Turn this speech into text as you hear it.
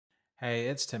Hey,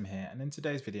 it's Tim here, and in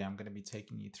today's video, I'm going to be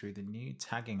taking you through the new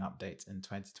tagging updates in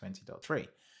 2020.3.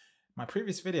 My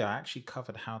previous video, I actually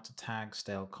covered how to tag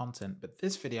stale content, but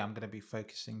this video, I'm going to be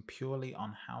focusing purely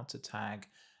on how to tag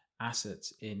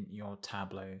assets in your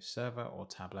Tableau server or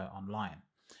Tableau online.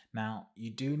 Now, you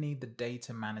do need the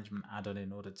data management add-on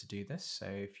in order to do this. So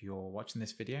if you're watching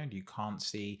this video and you can't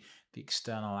see the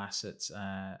external assets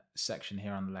section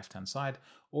here on the left-hand side,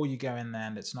 or you go in there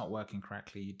and it's not working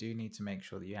correctly, you do need to make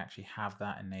sure that you actually have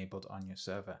that enabled on your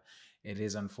server. It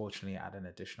is unfortunately at an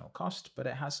additional cost, but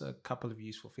it has a couple of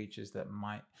useful features that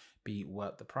might be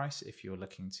worth the price if you're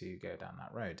looking to go down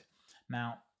that road.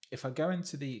 Now, if I go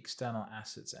into the external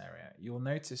assets area, you'll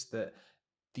notice that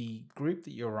the group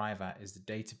that you arrive at is the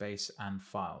database and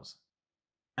files.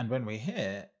 And when we're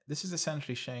here, this is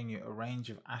essentially showing you a range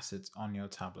of assets on your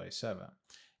Tableau server.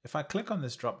 If I click on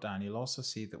this dropdown, you'll also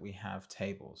see that we have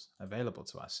tables available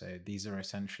to us. So these are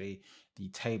essentially the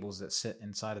tables that sit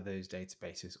inside of those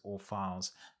databases or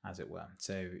files, as it were.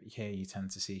 So here you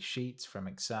tend to see sheets from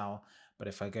Excel, but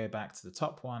if I go back to the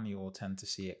top one, you will tend to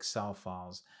see Excel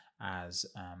files as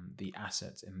the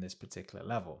assets in this particular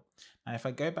level. Now, if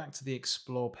I go back to the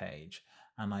Explore page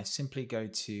and I simply go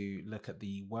to look at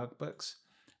the workbooks,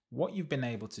 what you've been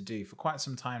able to do for quite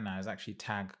some time now is actually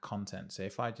tag content. So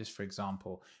if I just, for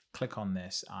example, click on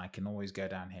this, I can always go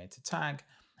down here to tag,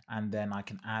 and then I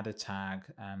can add a tag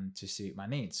to suit my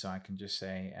needs. So I can just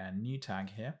say a new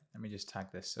tag here. Let me just tag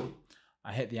this. So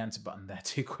I hit the enter button there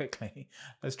too quickly.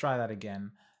 Let's try that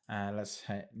again. Let's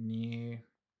hit new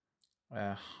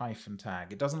hyphen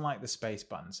tag. It doesn't like the space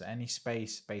button, so any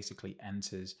space basically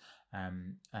enters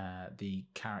the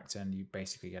character and you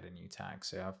basically get a new tag.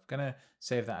 So I'm gonna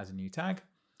save that as a new tag,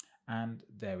 and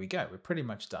there we go, we're pretty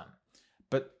much done.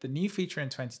 But the new feature in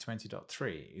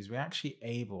 2020.3 is we're actually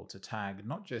able to tag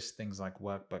not just things like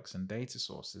workbooks and data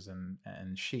sources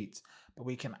and sheets, but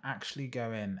we can actually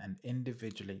go in and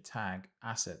individually tag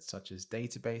assets such as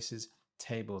databases,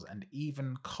 tables, and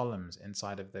even columns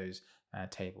inside of those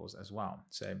tables as well.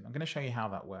 So I'm going to show you how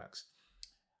that works.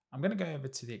 I'm going to go over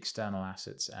to the external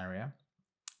assets area.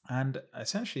 And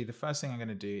essentially, the first thing I'm going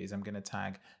to do is I'm going to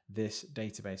tag this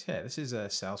database here. This is a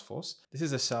Salesforce. This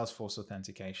is a Salesforce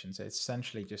authentication. So it's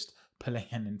essentially just pulling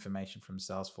in information from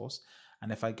Salesforce.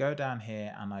 And if I go down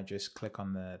here and I just click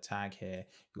on the tag here,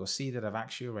 you'll see that I've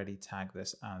actually already tagged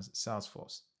this as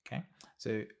Salesforce. Okay,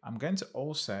 so I'm going to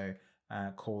also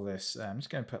call this, I'm just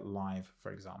going to put live,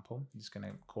 for example. I'm just going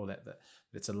to call it that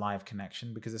it's a live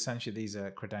connection, because essentially these are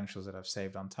credentials that I've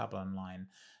saved on Tableau Online,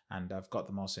 and I've got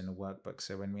them also in the workbook.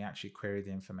 So when we actually query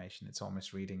the information, it's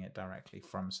almost reading it directly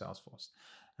from Salesforce.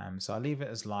 So I'll leave it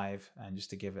as live, and just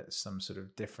to give it some sort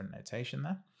of different notation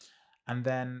there. And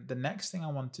then the next thing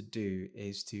I want to do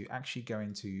is to actually go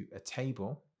into a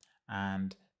table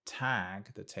and tag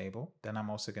the table. Then I'm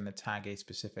also going to tag a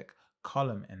specific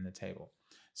column in the table.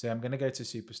 So I'm going to go to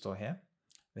Superstore here.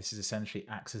 This is essentially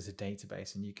acts as a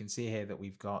database, and you can see here that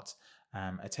we've got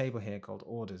a table here called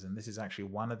orders, and this is actually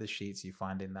one of the sheets you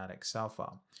find in that Excel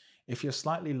file. If you're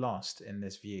slightly lost in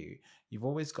this view, you've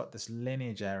always got this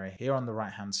lineage area here on the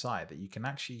right hand side that you can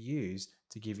actually use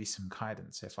to give you some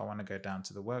guidance. So if I want to go down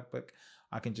to the workbook,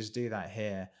 I can just do that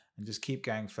here and just keep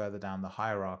going further down the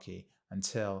hierarchy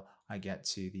until I get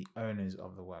to the owners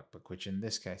of the workbook, which in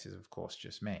this case is of course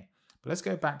just me. But let's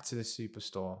go back to the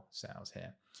Superstore sales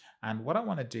here. And what I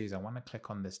want to do is I want to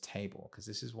click on this table, because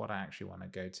this is what I actually want to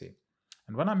go to.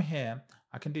 And when I'm here,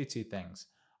 I can do two things.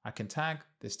 I can tag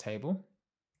this table,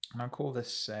 and I'll call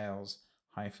this sales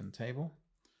hyphen table,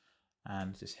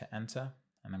 and just hit enter,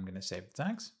 and I'm going to save the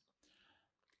tags.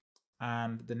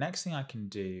 And the next thing I can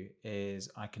do is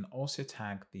I can also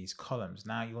tag these columns.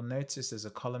 Now you'll notice there's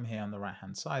a column here on the right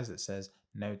hand side that says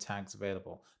no tags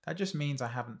available. That just means I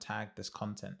haven't tagged this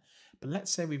content. But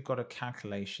let's say we've got a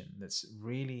calculation that's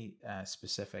really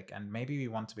specific, and maybe we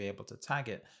want to be able to tag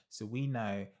it so we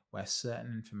know where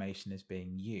certain information is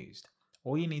being used.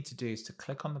 All you need to do is to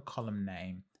click on the column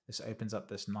name. This opens up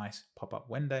this nice pop-up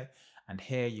window, and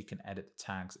here you can edit the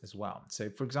tags as well.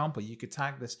 So for example, you could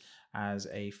tag this as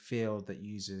a field that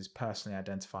uses personally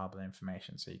identifiable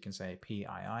information. So you can say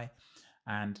PII,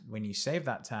 and when you save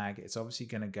that tag, it's obviously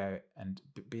going to go and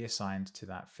be assigned to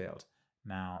that field.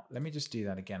 Now, let me just do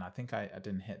that again. I think I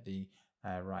didn't hit the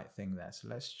right thing there. So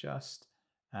let's just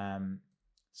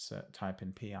type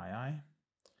in PII, and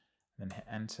then hit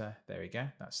enter. There we go,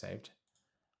 that's saved.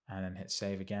 And then hit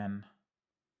save again.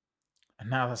 And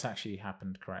now that's actually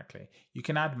happened correctly. You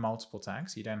can add multiple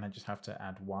tags. You don't just have to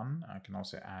add one. I can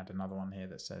also add another one here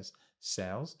that says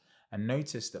sales. And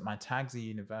notice that my tags are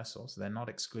universal, so they're not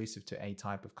exclusive to a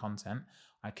type of content.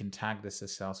 I can tag this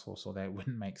as Salesforce, although it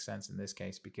wouldn't make sense in this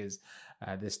case because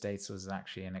this data source is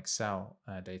actually an Excel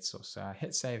data source. So I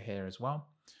hit save here as well.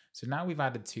 So now we've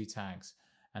added 2 tags.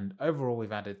 And overall,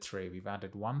 we've added 3. We've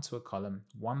added 1 to a column,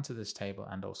 1 to this table,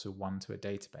 and also 1 to a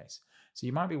database. So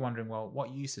you might be wondering, well,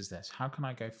 what use is this? How can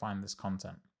I go find this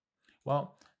content?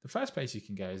 Well, the first place you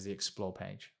can go is the Explore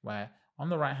page, where on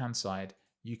the right-hand side,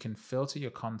 you can filter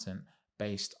your content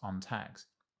based on tags.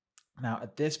 Now,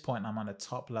 at this point, I'm on a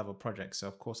top level project. So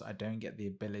of course I don't get the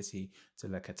ability to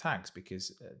look at tags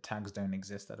because tags don't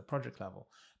exist at a project level.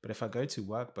 But if I go to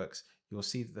workbooks, you'll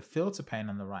see that the filter pane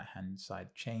on the right hand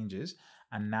side changes.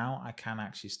 And now I can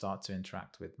actually start to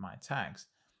interact with my tags.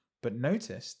 But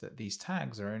notice that these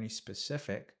tags are only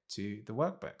specific to the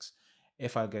workbooks.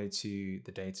 If I go to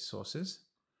the data sources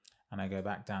and I go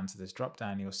back down to this drop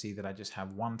down, you'll see that I just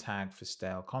have 1 tag for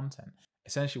stale content.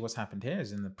 Essentially what's happened here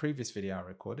is in the previous video I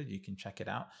recorded, you can check it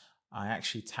out, I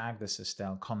actually tagged this as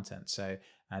stale content. So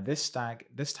this tag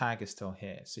is still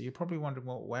here. So you're probably wondering,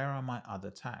 well, where are my other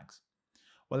tags?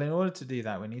 Well, in order to do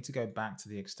that, we need to go back to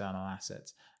the external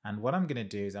assets. And what I'm going to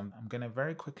do is I'm going to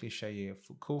very quickly show you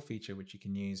a cool feature which you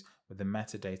can use with the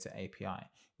Metadata API,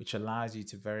 which allows you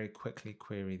to very quickly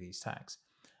query these tags.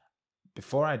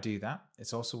 Before I do that,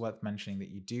 it's also worth mentioning that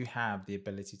you do have the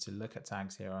ability to look at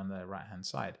tags here on the right-hand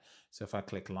side. So if I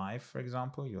click live, for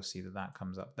example, you'll see that that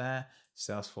comes up there.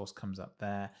 Salesforce comes up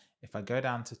there. If I go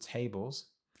down to tables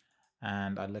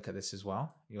and I look at this as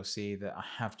well, you'll see that I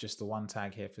have just the 1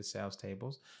 tag here for sales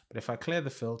tables. But if I clear the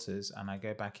filters and I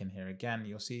go back in here again,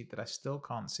 you'll see that I still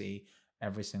can't see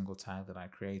every single tag that I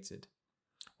created.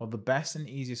 Well, the best and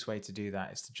easiest way to do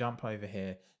that is to jump over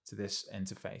here to this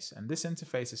interface. And this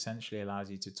interface essentially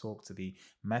allows you to talk to the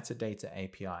Metadata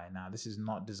API. Now, this is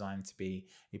not designed to be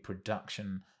a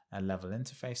production level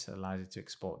interface that allows you to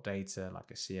export data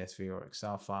like a CSV or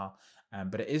Excel file,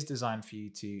 but it is designed for you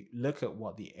to look at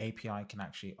what the API can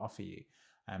actually offer you.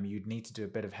 You'd need to do a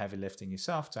bit of heavy lifting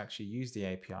yourself to actually use the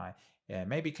API.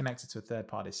 Maybe connected to a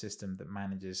third-party system that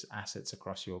manages assets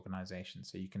across your organization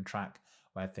so you can track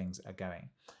where things are going.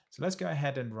 So let's go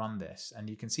ahead and run this. And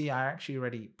you can see I actually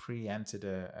already pre-entered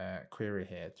a query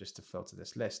here just to filter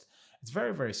this list. It's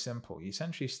very, very simple. You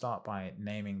essentially start by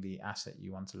naming the asset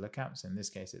you want to look at. So in this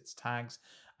case, it's tags.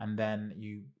 And then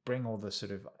you bring all the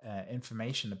sort of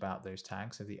information about those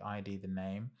tags, so the ID, the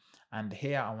name. And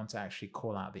here I want to actually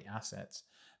call out the assets.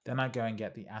 Then I go and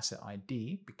get the asset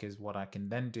ID, because what I can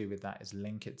then do with that is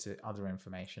link it to other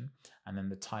information and then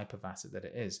the type of asset that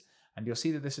it is. And you'll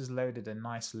see that this has loaded a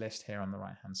nice list here on the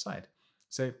right hand side.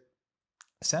 So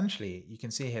essentially you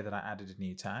can see here that I added a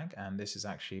new tag, and this has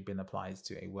actually been applied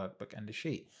to a workbook and a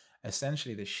sheet.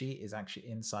 Essentially the sheet is actually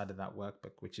inside of that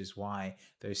workbook, which is why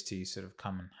those two sort of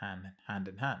come hand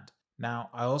in hand. Now,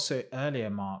 I also earlier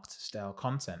marked stale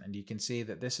content, and you can see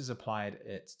that this has applied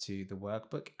it to the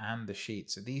workbook and the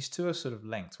sheet. So these two are sort of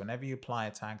linked. Whenever you apply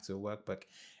a tag to a workbook,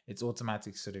 it's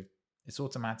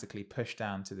automatically pushed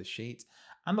down to the sheet,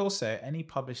 and also any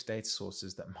published data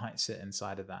sources that might sit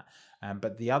inside of that.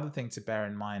 But the other thing to bear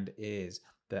in mind is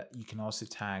that you can also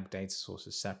tag data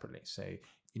sources separately. So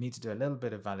you need to do a little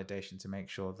bit of validation to make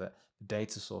sure that the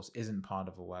data source isn't part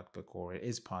of a workbook, or it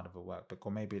is part of a workbook,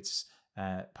 or maybe it's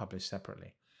published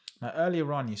separately. Now,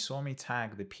 earlier on, you saw me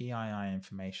tag the PII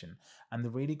information, and the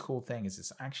really cool thing is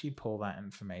it's actually pull that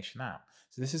information out.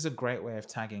 So this is a great way of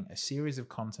tagging a series of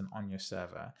content on your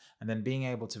server and then being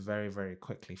able to very, very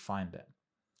quickly find it.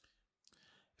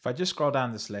 If I just scroll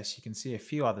down this list, you can see a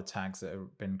few other tags that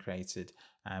have been created.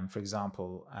 For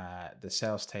example, the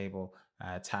sales table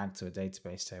tagged to a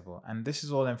database table. And this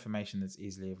is all information that's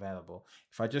easily available.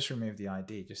 If I just remove the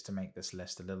ID just to make this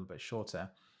list a little bit shorter,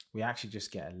 we actually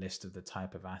just get a list of the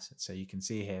type of assets. So you can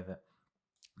see here that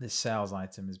this sales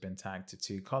item has been tagged to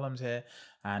 2 columns here.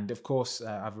 And of course,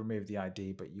 I've removed the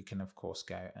ID, but you can of course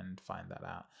go and find that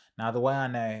out. Now, the way I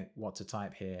know what to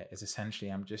type here is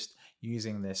essentially I'm just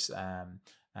using this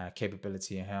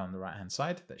capability here on the right hand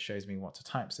side that shows me what to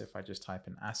type. So if I just type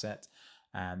in asset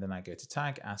and then I go to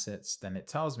tag assets, then it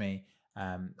tells me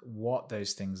what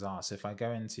those things are. So if I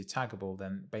go into taggable,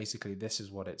 then basically this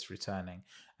is what it's returning.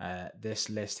 This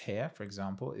list here, for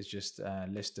example, is just a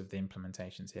list of the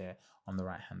implementations here on the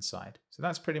right hand side. So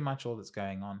that's pretty much all that's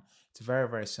going on. It's a very,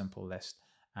 very simple list,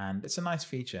 and it's a nice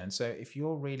feature. And so if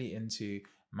you're really into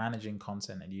managing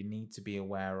content and you need to be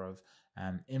aware of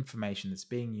information that's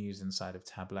being used inside of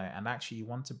Tableau, and actually you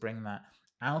want to bring that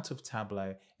out of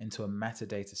Tableau into a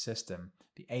metadata system,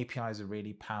 the API is a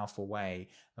really powerful way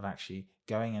of actually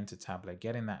going into Tableau,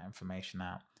 getting that information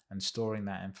out, and storing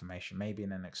that information, maybe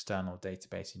in an external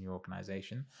database in your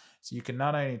organization. So you can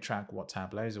not only track what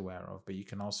Tableau is aware of, but you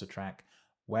can also track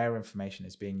where information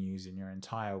is being used in your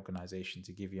entire organization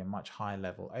to give you a much higher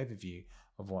level overview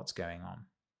of what's going on.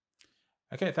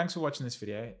 Okay, thanks for watching this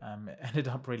video. It ended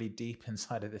up really deep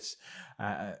inside of this,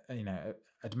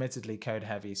 admittedly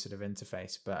code-heavy sort of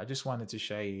interface, but I just wanted to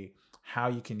show you how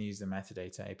you can use the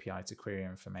metadata API to query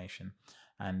information.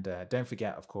 And don't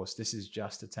forget, of course, this is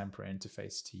just a temporary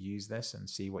interface to use this and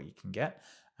see what you can get.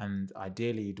 And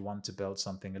ideally, you'd want to build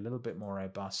something a little bit more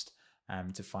robust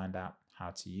to find out how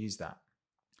to use that.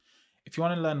 If you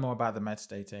want to learn more about the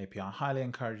metadata API, I highly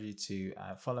encourage you to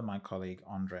follow my colleague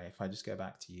Andre. If I just go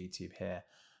back to YouTube here,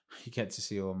 you get to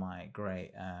see all my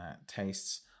great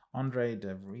tastes. Andre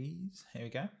De Vries, here we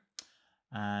go.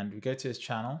 And we go to his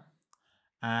channel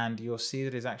and you'll see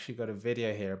that he's actually got a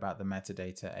video here about the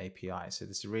metadata API. So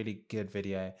this is a really good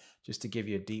video just to give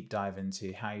you a deep dive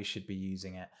into how you should be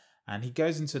using it. And he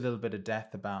goes into a little bit of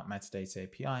depth about metadata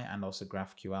API and also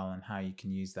GraphQL and how you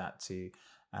can use that to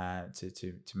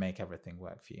make everything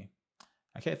work for you.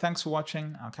 Okay, thanks for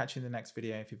watching. I'll catch you in the next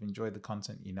video. If you've enjoyed the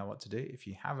content, you know what to do. If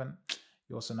you haven't,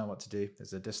 you also know what to do.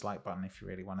 There's a dislike button if you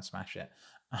really want to smash it.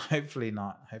 Hopefully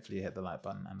not. Hopefully you hit the like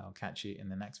button, and I'll catch you in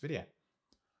the next video.